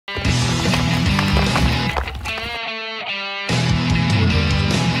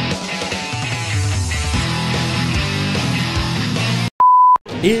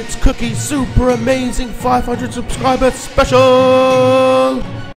It's Cookie's super amazing 500 subscriber special!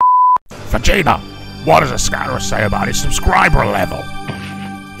 Vegeta, what does the scanner say about his subscriber level?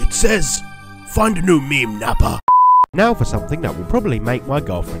 It says, find a new meme, Nappa. Now for something that will probably make my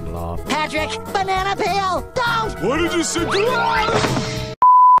girlfriend laugh. Patrick, banana peel, don't! What did you say?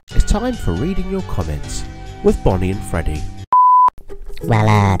 It's time for reading your comments with Bonnie and Freddie.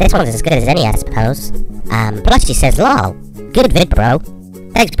 Well, this one's as good as any, I suppose. Blushy says, lol. Good vid, bro.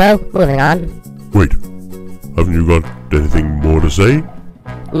 Thanks, bro. Moving on. Wait, haven't you got anything more to say?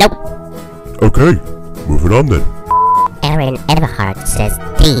 Nope. Okay, moving on then. Aaron Everhart says,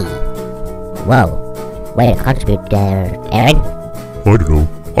 D. Whoa. Way to contribute there, Aaron. I don't know,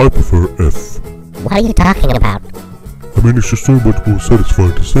 I prefer F. What are you talking about? I mean, it's just so much more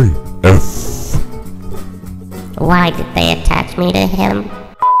satisfying to say F. Why did they attach me to him?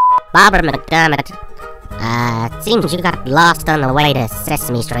 Barbara McDermott. It seems you got lost on the way to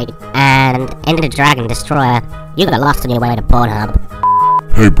Sesame Street, and Ender Dragon Destroyer, you got lost on your way to Pornhub.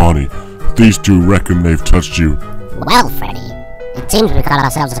 Hey Bonnie, these two reckon they've touched you. Well, Freddy, it seems we got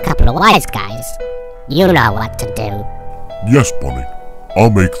ourselves a couple of wise guys. You know what to do. Yes, Bonnie,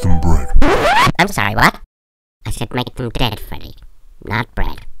 I'll make them bread. I'm sorry, what? I said make them dead, Freddy, not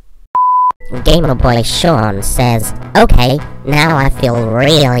bread. Gamer Boy Sean says, okay, now I feel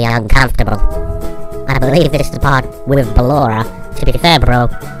really uncomfortable. I believe this is the part with Ballora. To be fair, bro,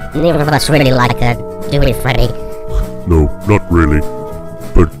 neither of us really like her, do we, Freddy? No, not really.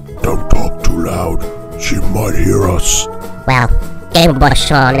 But don't talk too loud. She might hear us. Well, Gamer Boy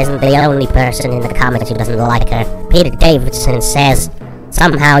Sean isn't the only person in the comments who doesn't like her. Peter Davidson says,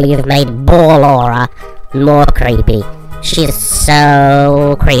 somehow you've made Ballora more creepy. She's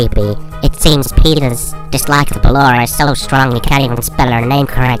so creepy. It seems Peter's dislike of Ballora is so strong he can't even spell her name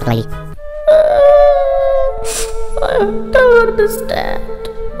correctly. I don't understand.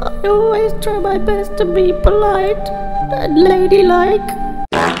 I always try my best to be polite and ladylike.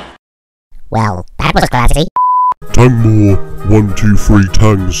 Well, that was classy. Tangmore 123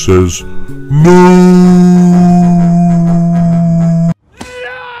 Tang says, no!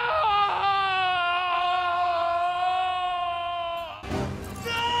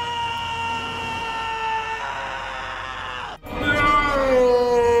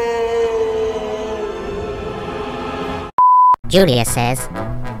 Julia says,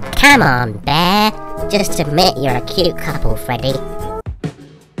 come on, Bear. Just admit you're a cute couple, Freddy.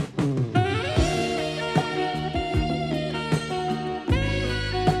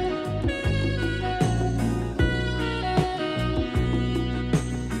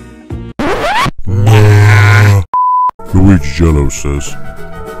 Luigi Jello says,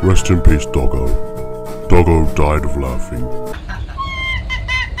 rest in peace, Doggo. Doggo died of laughing.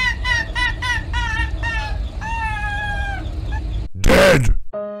 Dead!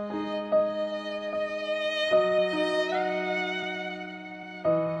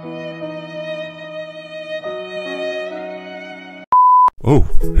 Oh,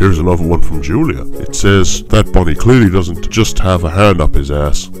 here's another one from Julia. It says, that Bonnie clearly doesn't just have a hand up his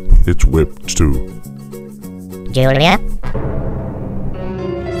ass, it's whipped too. Julia?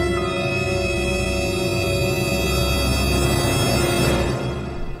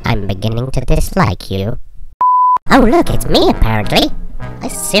 I'm beginning to dislike you. Oh look, it's me apparently. I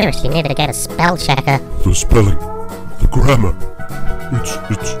seriously need to get a spell checker. The spelling, the grammar,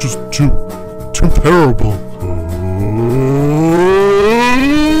 it's just too terrible.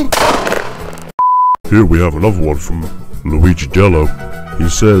 Here we have another one from Luigi Jello. He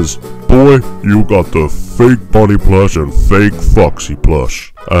says, boy, you got the fake Bonnie plush and fake Foxy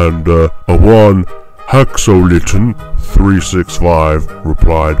plush. And a one Haxoliton 365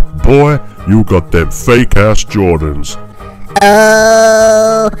 replied, boy, you got them fake ass Jordans.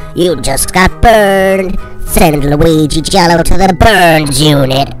 Oh, you just got burned. Send Luigi Jello to the burns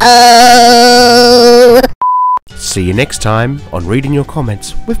unit. Oh! See you next time on Reading Your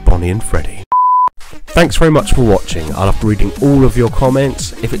Comments with Bonnie and Freddie. Thanks very much for watching. I loved reading all of your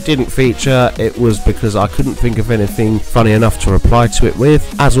comments. If it didn't feature, it was because I couldn't think of anything funny enough to reply to it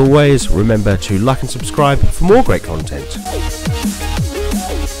with. As always, remember to like and subscribe for more great content.